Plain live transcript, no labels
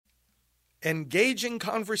Engaging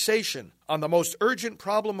conversation on the most urgent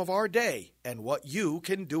problem of our day and what you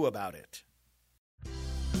can do about it.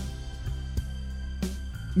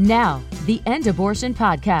 Now, the End Abortion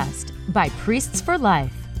Podcast by Priests for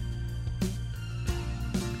Life.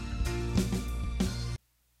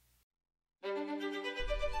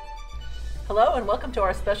 Hello and welcome to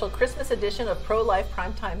our special Christmas edition of Pro-Life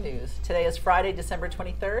Primetime News. Today is Friday, December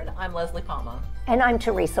 23rd. I'm Leslie Palma. And I'm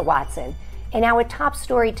Teresa Watson. In our top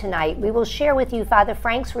story tonight, we will share with you Father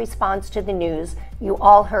Frank's response to the news you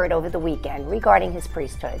all heard over the weekend regarding his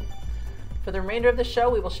priesthood. For the remainder of the show,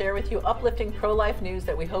 we will share with you uplifting pro-life news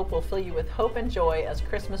that we hope will fill you with hope and joy as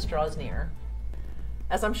Christmas draws near.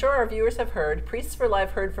 As I'm sure our viewers have heard, Priests for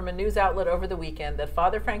Life heard from a news outlet over the weekend that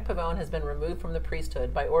Father Frank Pavone has been removed from the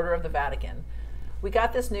priesthood by order of the Vatican. We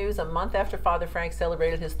got this news a month after Father Frank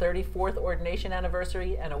celebrated his 34th ordination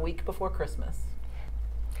anniversary and a week before Christmas.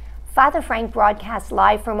 Father Frank broadcast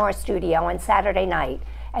live from our studio on Saturday night,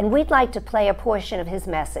 and we'd like to play a portion of his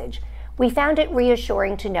message. We found it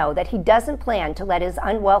reassuring to know that he doesn't plan to let his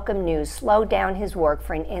unwelcome news slow down his work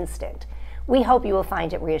for an instant. We hope you will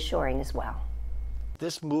find it reassuring as well.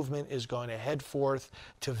 This movement is going to head forth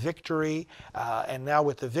to victory, and now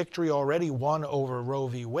with the victory already won over Roe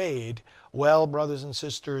v. Wade, well, brothers and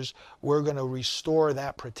sisters, we're going to restore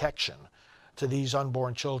that protection to these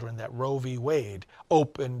unborn children that Roe v. Wade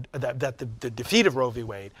opened, that the defeat of Roe v.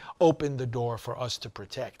 Wade opened the door for us to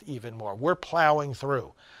protect even more. We're plowing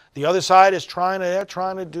through. The other side is trying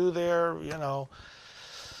to do their,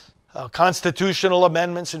 constitutional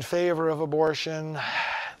amendments in favor of abortion.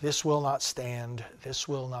 This will not stand. This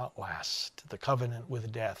will not last. The covenant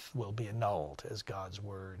with death will be annulled, as God's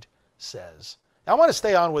word says. Now, I want to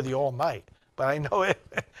stay on with you all night, but I know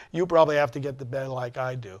you probably have to get to bed like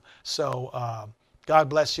I do. So God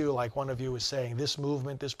bless you. Like one of you was saying, this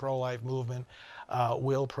movement, this pro-life movement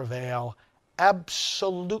will prevail.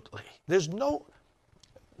 Absolutely. There's no,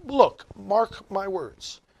 look, mark my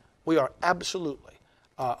words. We are absolutely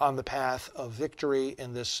on the path of victory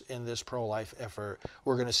in this pro-life effort.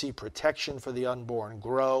 We're going to see protection for the unborn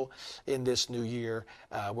grow in this new year.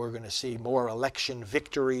 We're going to see more election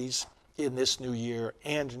victories in this new year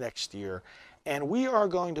and next year. And we are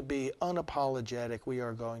going to be unapologetic. We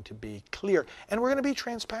are going to be clear. And we're going to be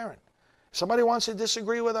transparent. If somebody wants to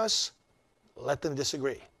disagree with us, let them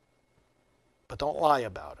disagree. But don't lie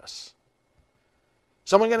about us.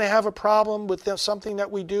 Someone going to have a problem with something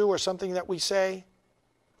that we do or something that we say?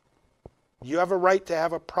 You have a right to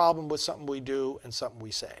have a problem with something we do and something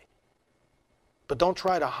we say. But don't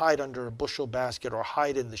try to hide under a bushel basket or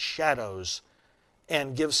hide in the shadows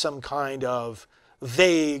and give some kind of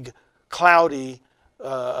vague, cloudy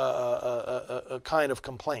kind of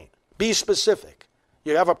complaint. Be specific.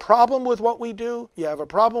 You have a problem with what we do? You have a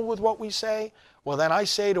problem with what we say? Well, then I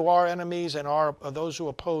say to our enemies and those who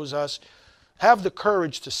oppose us, have the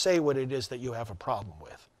courage to say what it is that you have a problem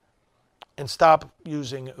with. And stop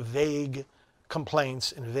using vague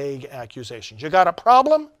complaints and vague accusations. You got a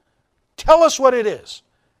problem? Tell us what it is,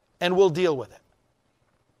 and we'll deal with it.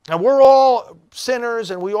 And we're all sinners,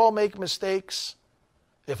 and we all make mistakes.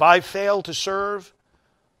 If I fail to serve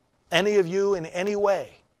any of you in any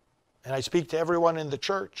way, and I speak to everyone in the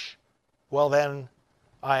church, well then,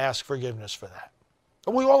 I ask forgiveness for that.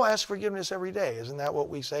 And we all ask forgiveness every day. Isn't that what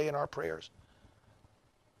we say in our prayers?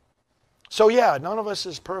 So yeah, none of us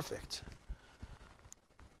is perfect.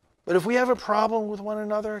 But if we have a problem with one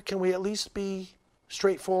another, can we at least be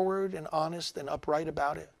straightforward and honest and upright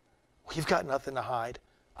about it? We've got nothing to hide.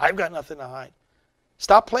 I've got nothing to hide.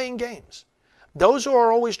 Stop playing games. Those who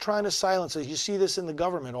are always trying to silence us, you see this in the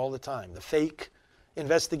government all the time, the fake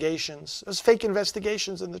investigations. There's fake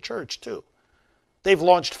investigations in the church too. They've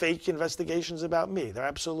launched fake investigations about me. They're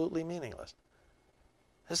absolutely meaningless.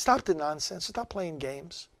 Stop the nonsense. Stop playing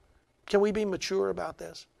games. Can we be mature about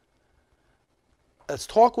this? Let's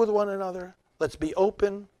talk with one another. Let's be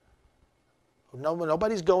open.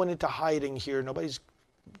 Nobody's going into hiding here. Nobody's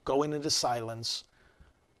going into silence.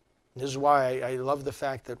 This is why I love the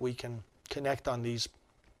fact that we can connect on these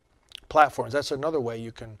platforms. That's another way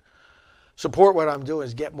you can support what I'm doing,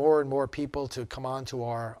 is get more and more people to come on to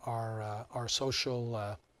our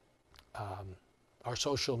social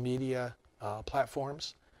media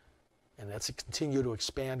platforms, and let's continue to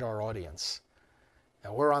expand our audience.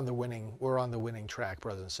 Now we're on the winning track,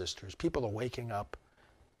 brothers and sisters. People are waking up,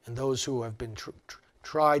 and those who have been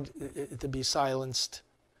tried to be silenced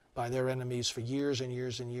by their enemies for years and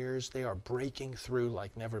years and years, they are breaking through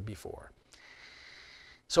like never before.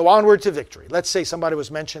 So onward to victory. Let's say somebody was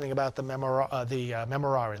mentioning about the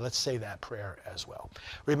Memorare. Let's say that prayer as well.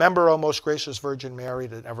 Remember, O most gracious Virgin Mary,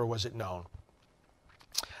 that ever was it known,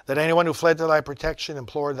 that anyone who fled to thy protection,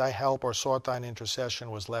 implored thy help, or sought thine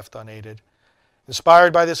intercession was left unaided.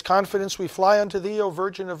 Inspired by this confidence, we fly unto thee, O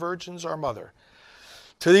Virgin of Virgins, our Mother.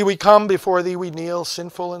 To thee we come, before thee we kneel,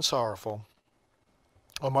 sinful and sorrowful.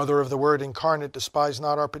 O Mother of the Word incarnate, despise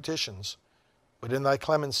not our petitions, but in thy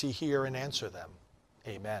clemency hear and answer them.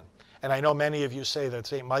 Amen. And I know many of you say that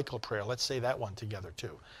St. Michael prayer. Let's say that one together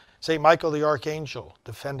too. St. Michael the Archangel,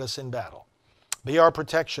 defend us in battle. Be our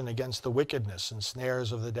protection against the wickedness and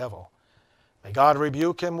snares of the devil. May God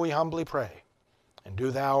rebuke him, we humbly pray. And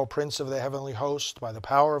do thou, O Prince of the heavenly host, by the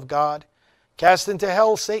power of God, cast into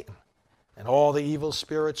hell Satan and all the evil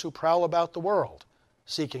spirits who prowl about the world,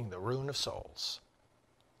 seeking the ruin of souls.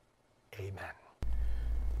 Amen.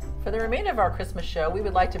 For the remainder of our Christmas show, we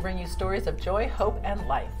would like to bring you stories of joy, hope, and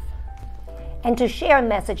life. And to share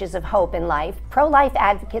messages of hope in life, pro-life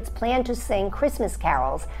advocates plan to sing Christmas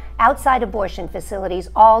carols outside abortion facilities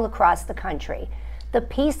all across the country. The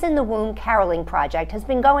Peace in the Womb Caroling Project has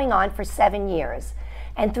been going on for 7 years,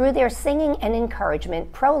 and through their singing and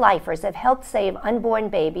encouragement, pro-lifers have helped save unborn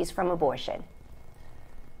babies from abortion.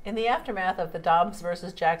 In the aftermath of the Dobbs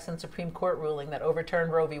versus Jackson Supreme Court ruling that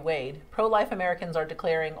overturned Roe v. Wade, pro-life Americans are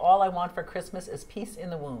declaring, "All I want for Christmas is peace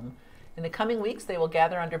in the womb." In the coming weeks, they will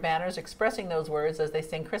gather under banners expressing those words as they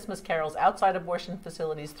sing Christmas carols outside abortion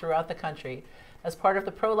facilities throughout the country as part of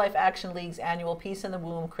the Pro-Life Action League's annual Peace in the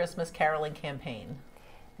Womb Christmas caroling campaign.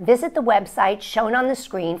 Visit the website shown on the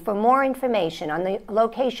screen for more information on the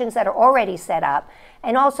locations that are already set up,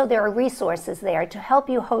 and also there are resources there to help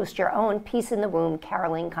you host your own Peace in the Womb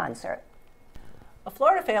caroling concert. A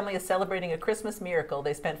Florida family is celebrating a Christmas miracle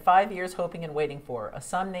they spent 5 years hoping and waiting for, a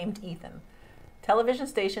son named Ethan. Television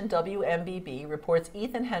station WMBB reports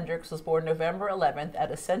Ethan Hendricks was born November 11th at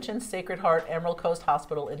Ascension Sacred Heart Emerald Coast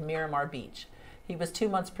Hospital in Miramar Beach. He was 2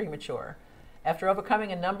 months premature. After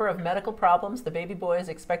overcoming a number of medical problems, the baby boy is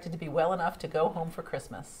expected to be well enough to go home for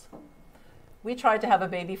Christmas. "We tried to have a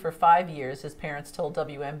baby for 5 years, his parents told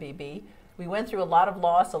WMBB. "We went through a lot of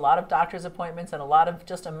loss, a lot of doctor's appointments, and a lot of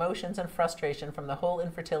just emotions and frustration from the whole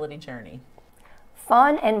infertility journey."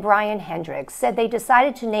 Fawn and Brian Hendricks said they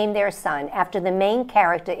decided to name their son after the main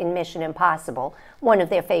character in Mission Impossible, one of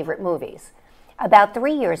their favorite movies. About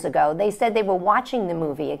 3 years ago, they said they were watching the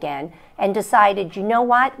movie again and decided, you know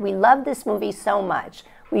what, we love this movie so much,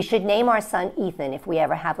 we should name our son Ethan if we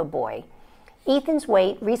ever have a boy. Ethan's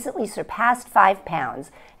weight recently surpassed 5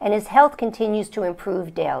 pounds, and his health continues to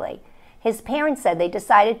improve daily. His parents said they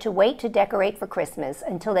decided to wait to decorate for Christmas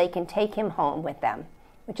until they can take him home with them,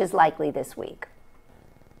 which is likely this week.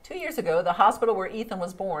 2 years ago, the hospital where Ethan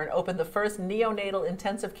was born opened the first neonatal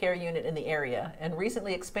intensive care unit in the area and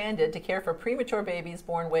recently expanded to care for premature babies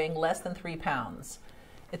born weighing less than 3 pounds.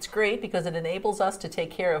 It's great because it enables us to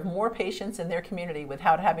take care of more patients in their community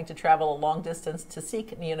without having to travel a long distance to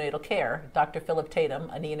seek neonatal care, Dr. Philip Tatum,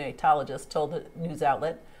 a neonatologist, told the news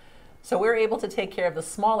outlet. So we're able to take care of the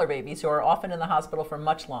smaller babies who are often in the hospital for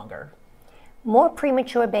much longer. More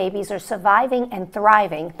premature babies are surviving and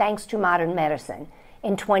thriving thanks to modern medicine.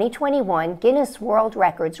 In 2021, Guinness World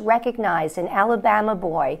Records recognized an Alabama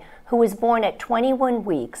boy who was born at 21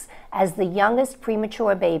 weeks as the youngest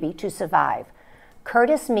premature baby to survive.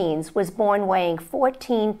 Curtis Means was born weighing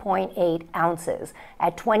 14.8 ounces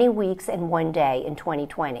at 20 weeks and 1 day in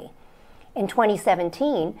 2020. In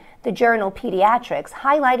 2017, the journal Pediatrics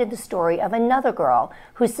highlighted the story of another girl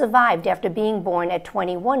who survived after being born at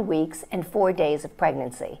 21 weeks and 4 days of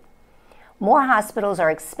pregnancy. More hospitals are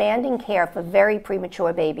expanding care for very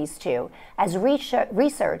premature babies too, as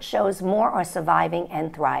research shows more are surviving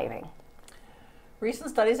and thriving. Recent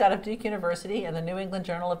studies out of Duke University and the New England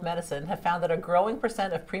Journal of Medicine have found that a growing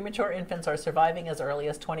percent of premature infants are surviving as early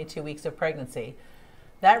as 22 weeks of pregnancy.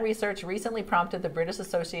 That research recently prompted the British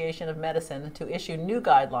Association of Medicine to issue new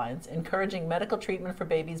guidelines encouraging medical treatment for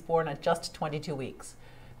babies born at just 22 weeks.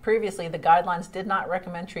 Previously, the guidelines did not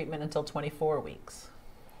recommend treatment until 24 weeks.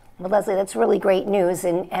 Well, Leslie, that's really great news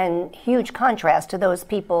and huge contrast to those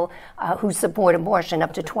people who support abortion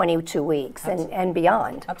up to 22 weeks and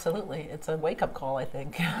beyond. Absolutely. It's a wake-up call, I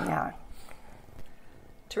think. Yeah.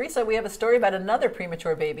 Teresa, we have a story about another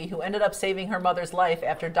premature baby who ended up saving her mother's life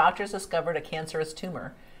after doctors discovered a cancerous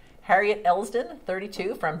tumor. Harriet Elsden,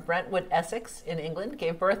 32, from Brentwood, Essex, in England,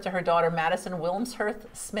 gave birth to her daughter Madison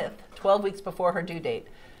Wilmshurst Smith 12 weeks before her due date.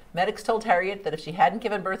 Medics told Harriet that if she hadn't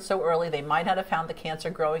given birth so early, they might not have found the cancer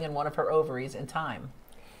growing in one of her ovaries in time.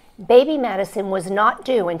 Baby Madison was not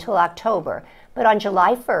due until October, but on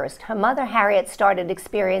July 1st, her mother Harriet started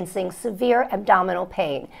experiencing severe abdominal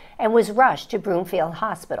pain and was rushed to Broomfield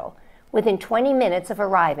Hospital. Within 20 minutes of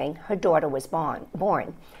arriving, her daughter was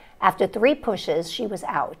born. After 3 pushes, she was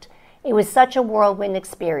out. It was such a whirlwind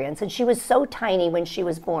experience, and she was so tiny when she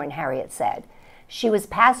was born, Harriet said. She was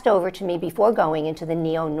passed over to me before going into the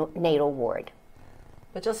neonatal ward.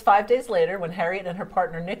 But just 5 days later, when Harriet and her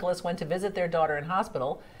partner Nicholas went to visit their daughter in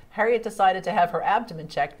hospital, Harriet decided to have her abdomen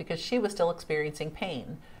checked because she was still experiencing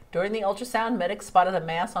pain. During the ultrasound, medics spotted a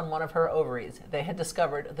mass on one of her ovaries. They had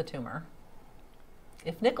discovered the tumor.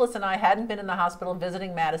 If Nicholas and I hadn't been in the hospital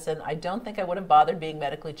visiting Madison, I don't think I would have bothered being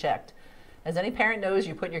medically checked. As any parent knows,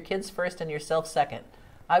 you put your kids first and yourself second.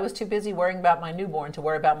 I was too busy worrying about my newborn to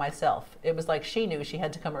worry about myself. It was like she knew she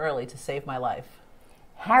had to come early to save my life.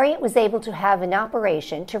 Harriet was able to have an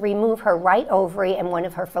operation to remove her right ovary and one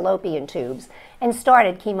of her fallopian tubes and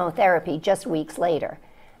started chemotherapy just weeks later.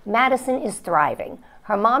 Madison is thriving.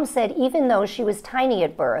 Her mom said even though she was tiny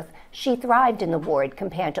at birth, she thrived in the ward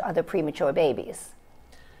compared to other premature babies.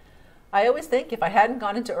 I always think if I hadn't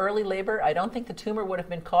gone into early labor, I don't think the tumor would have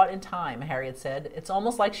been caught in time, Harriet said. It's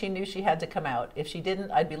almost like she knew she had to come out. If she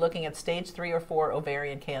didn't, I'd be looking at stage 3 or 4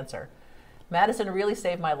 ovarian cancer. Madison really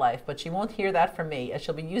saved my life, but she won't hear that from me, as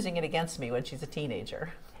she'll be using it against me when she's a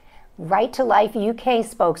teenager. Right to Life UK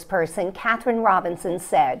spokesperson Catherine Robinson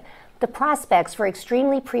said, "The prospects for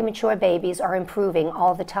extremely premature babies are improving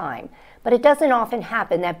all the time, but it doesn't often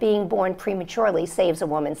happen that being born prematurely saves a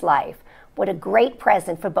woman's life. What a great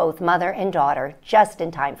present for both mother and daughter, just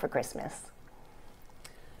in time for Christmas."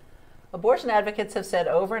 Abortion advocates have said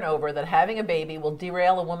over and over that having a baby will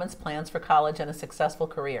derail a woman's plans for college and a successful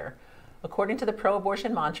career. According to the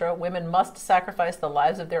pro-abortion mantra, women must sacrifice the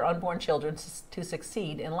lives of their unborn children to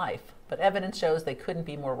succeed in life. But evidence shows they couldn't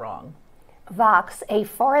be more wrong. Vox, a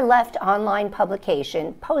far-left online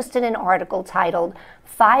publication, posted an article titled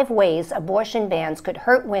 5 Ways Abortion Bans Could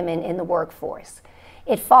Hurt Women in the Workforce.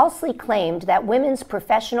 It falsely claimed that women's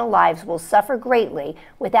professional lives will suffer greatly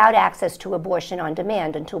without access to abortion on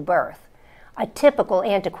demand until birth. A typical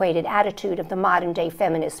antiquated attitude of the modern-day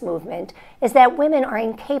feminist movement is that women are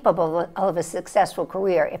incapable of a successful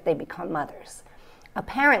career if they become mothers.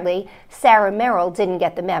 Apparently, Sarah Merrill didn't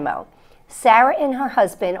get the memo. Sarah and her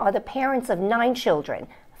husband are the parents of 9 children,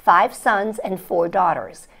 5 sons and 4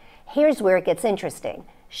 daughters. Here's where it gets interesting.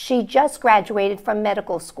 She just graduated from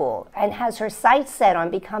medical school and has her sights set on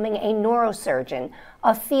becoming a neurosurgeon,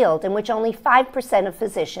 a field in which only 5% of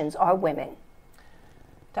physicians are women.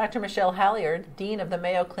 Dr. Michelle Halliard, Dean of the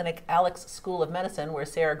Mayo Clinic Alex School of Medicine, where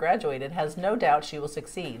Sarah graduated, has no doubt she will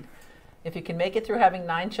succeed. If you can make it through having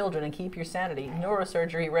 9 children and keep your sanity,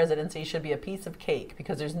 neurosurgery residency should be a piece of cake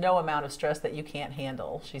because there's no amount of stress that you can't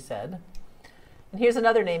handle, she said. And here's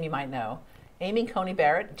another name you might know. Amy Coney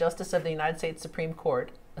Barrett, Justice of the United States Supreme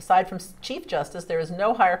Court. Aside from Chief Justice, there is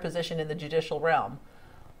no higher position in the judicial realm.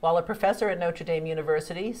 While a professor at Notre Dame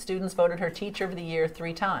University, students voted her Teacher of the Year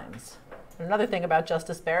 3 times. Another thing about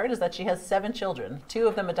Justice Barrett is that she has 7 children, 2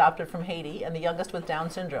 of them adopted from Haiti and the youngest with Down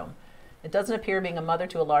syndrome. It doesn't appear being a mother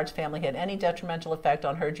to a large family had any detrimental effect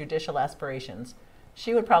on her judicial aspirations.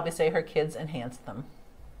 She would probably say her kids enhanced them.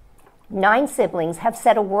 9 siblings have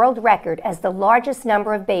set a world record as the largest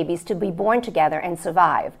number of babies to be born together and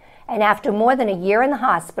survive. And after more than a year in the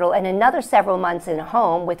hospital and another several months in a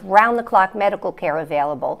home with round-the-clock medical care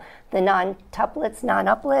available, the non-uplets?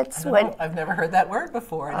 I've never heard that word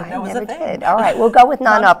before. I didn't know it was a thing. Did. All right, we'll go with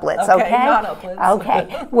non-uplets, okay? Non-uplets.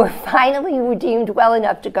 Okay, we're finally deemed well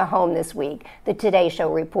enough to go home this week, the Today Show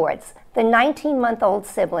reports. The 19-month-old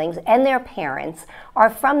siblings and their parents are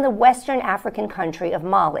from the Western African country of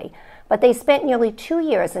Mali, but they spent nearly 2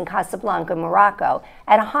 years in Casablanca, Morocco,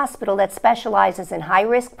 at a hospital that specializes in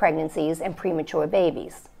high-risk pregnancies and premature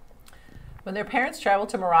babies. When their parents traveled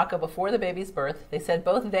to Morocco before the baby's birth, they said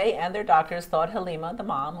both they and their doctors thought Halima, the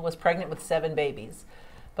mom, was pregnant with 7 babies.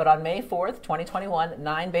 But on May 4th, 2021,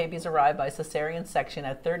 9 babies arrived by cesarean section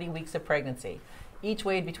at 30 weeks of pregnancy. Each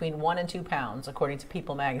weighed between 1 and 2 pounds, according to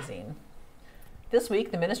People magazine. This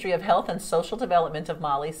week, the Ministry of Health and Social Development of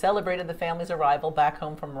Mali celebrated the family's arrival back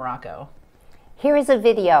home from Morocco. Here is a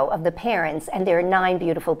video of the parents and their 9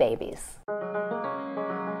 beautiful babies.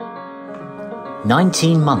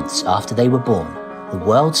 19 months after they were born, the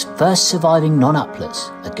world's first surviving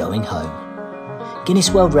non-uplets are going home.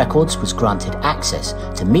 Guinness World Records was granted access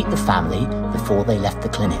to meet the family before they left the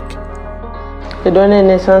clinic. J'ai donné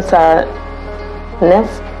naissance à 9,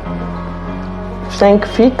 5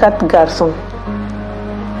 filles, 4 garçons.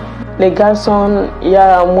 Les garçons, il y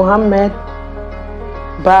a Mohamed,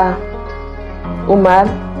 Ba, Omar,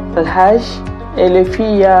 Al-Haj, et les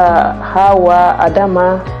filles, il y a Hawa,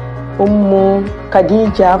 Adama, Oumou,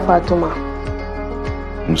 Khadija, Fatouma.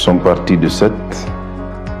 Nous sommes partis de 7.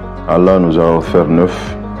 Allah nous a offert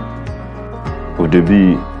 9. Au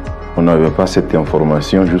début, on n'avait pas cette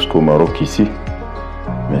information jusqu'au Maroc ici.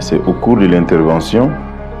 Mais c'est au cours de l'intervention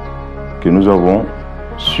que nous avons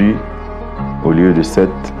su, au lieu de 7,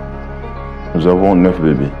 nous avons 9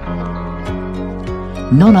 bébés.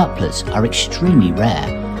 Non-uplets are extremely rare,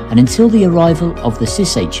 and until the arrival of the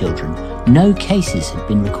Sisay children, no cases have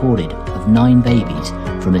been recorded of 9 babies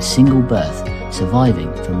from a single birth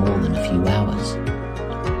surviving for more than a few hours.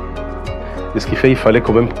 Et ce qui fait, il fallait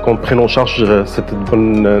quand même qu'on prenne en charge cette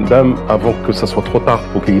bonne dame avant que ça soit trop tard,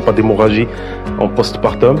 pour qu'il n'y ait pas d'hémorragie en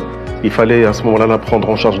postpartum. Il fallait à ce moment-là la prendre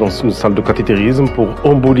en charge dans une salle de cathétérisme pour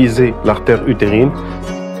emboliser l'artère utérine.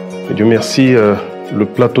 Et Dieu merci, le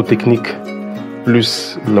plateau technique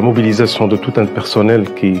plus la mobilisation de tout un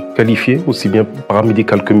personnel qui est qualifié, aussi bien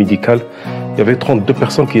paramédical que médical. Il y avait 32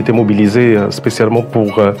 personnes qui étaient mobilisées spécialement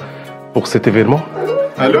pour cet événement.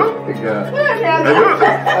 Allô?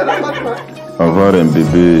 Avoir un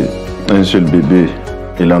bébé, un seul bébé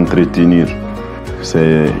et l'entretenir,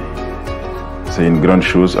 c'est une grande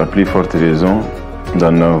chose. À plus forte raison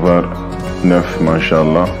d'en avoir 9,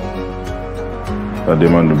 Masha'Allah. Ça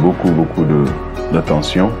demande beaucoup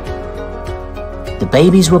d'attention. The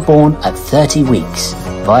babies were born at 30 weeks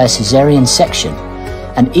via caesarean section,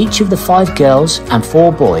 and each of the 5 girls and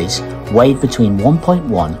 4 boys weighed between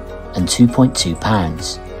 1.1 and 2.2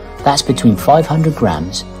 pounds. That's between 500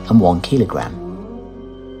 grams and 1 kilogram.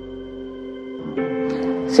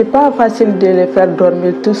 C'est pas facile de les faire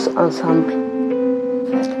dormir tous ensemble.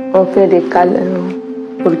 On fait des câlins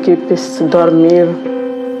pour qu'ils puissent dormir.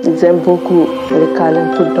 Ils aiment beaucoup les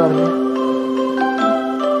câlins pour dormir.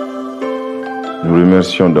 Nous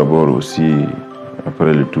remercions d'abord aussi,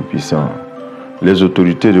 après le Tout-Puissant, les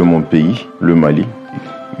autorités de mon pays, le Mali,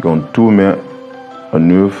 qui ont tout mis en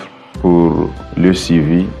œuvre pour le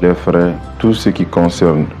suivi, les frais, tout ce qui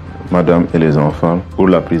concerne madame et les enfants pour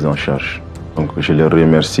la prise en charge. Donc je les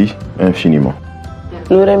remercie infiniment.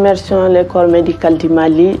 Nous remercions l'école médicale du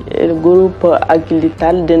Mali et le groupe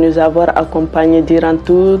Agilital de nous avoir accompagnés durant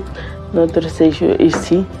tout notre séjour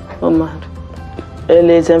ici au Maroc. Et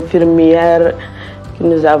les infirmières qui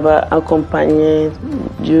nous avaient accompagnés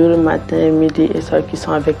jour, matin, midi et soir qui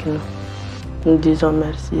sont avec nous. Nous disons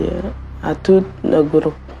merci à tout le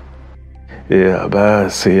groupe. Et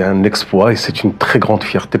c'est un exploit et c'est une très grande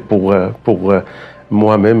fierté pour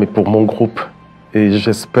moi-même et pour mon groupe. Et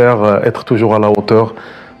j'espère être toujours à la hauteur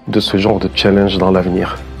de ce genre de challenge dans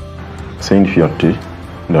l'avenir. C'est une fierté,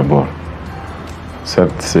 d'abord.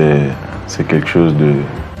 Certes, c'est quelque chose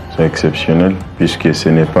d'exceptionnel, puisque ce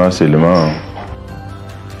n'est pas seulement...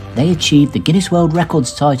 They achieved the Guinness World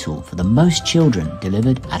Records title for the most children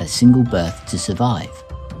delivered at a single birth to survive.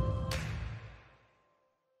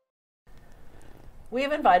 We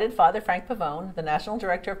have invited Father Frank Pavone, the National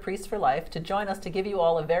Director of Priests for Life, to join us to give you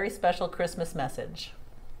all a very special Christmas message.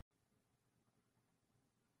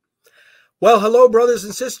 Well, hello, brothers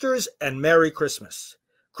and sisters, and Merry Christmas.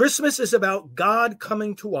 Christmas is about God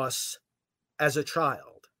coming to us as a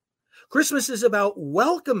child. Christmas is about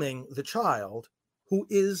welcoming the child who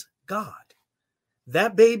is God.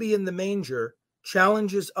 That baby in the manger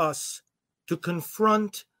challenges us to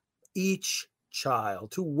confront each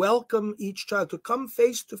child, to welcome each child, to come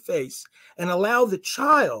face to face and allow the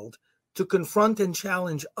child to confront and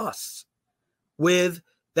challenge us with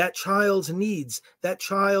that child's needs, that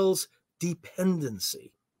child's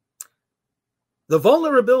dependency. The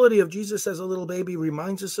vulnerability of Jesus as a little baby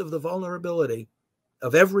reminds us of the vulnerability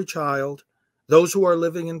of every child, those who are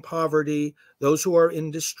living in poverty, those who are in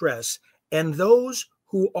distress, and those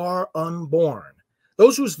who are unborn,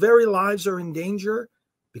 those whose very lives are in danger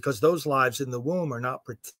because those lives in the womb are not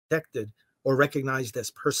protected or recognized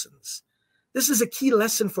as persons. This is a key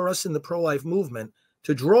lesson for us in the pro-life movement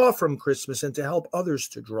to draw from Christmas and to help others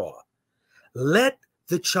to draw. Let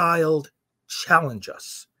the child challenge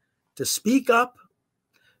us to speak up,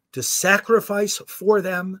 to sacrifice for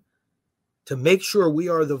them, to make sure we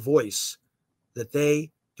are the voice that they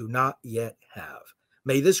do not yet have.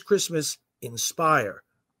 May this Christmas inspire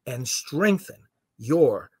and strengthen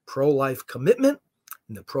your pro-life commitment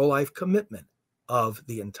and the pro-life commitment of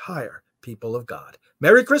the entire people of God.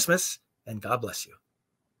 Merry Christmas, and God bless you.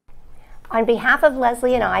 On behalf of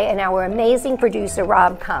Leslie and I and our amazing producer,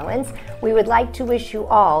 Rob Collins, we would like to wish you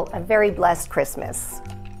all a very blessed Christmas.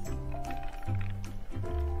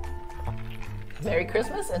 Merry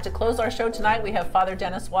Christmas. And to close our show tonight, we have Father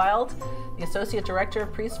Dennis Wild, the Associate Director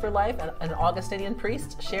of Priests for Life, an Augustinian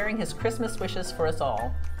priest, sharing his Christmas wishes for us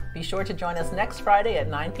all. Be sure to join us next Friday at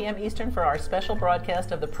 9 p.m. Eastern for our special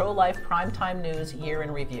broadcast of the Pro-Life Primetime News Year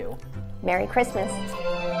in Review. Merry Christmas.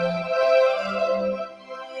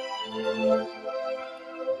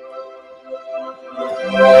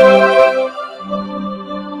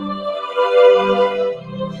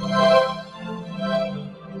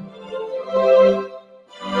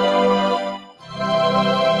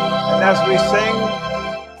 as we sing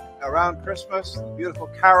around Christmas, the beautiful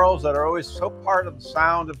carols that are always so part of the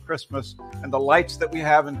sound of Christmas and the lights that we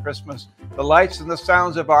have in Christmas, the lights and the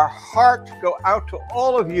sounds of our heart go out to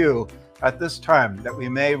all of you at this time, that we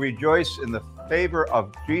may rejoice in the favor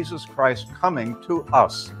of Jesus Christ coming to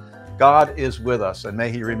us. God is with us, and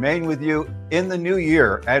may he remain with you in the new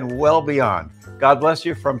year and well beyond. God bless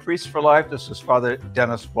you. From Priests for Life, this is Father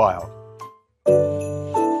Dennis Wild.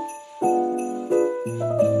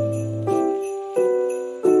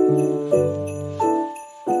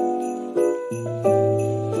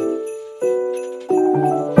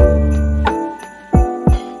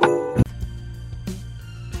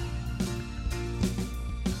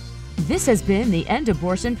 This has been the End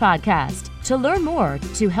Abortion Podcast. To learn more,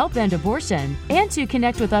 to help end abortion, and to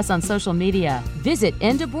connect with us on social media, visit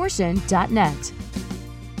endabortion.net.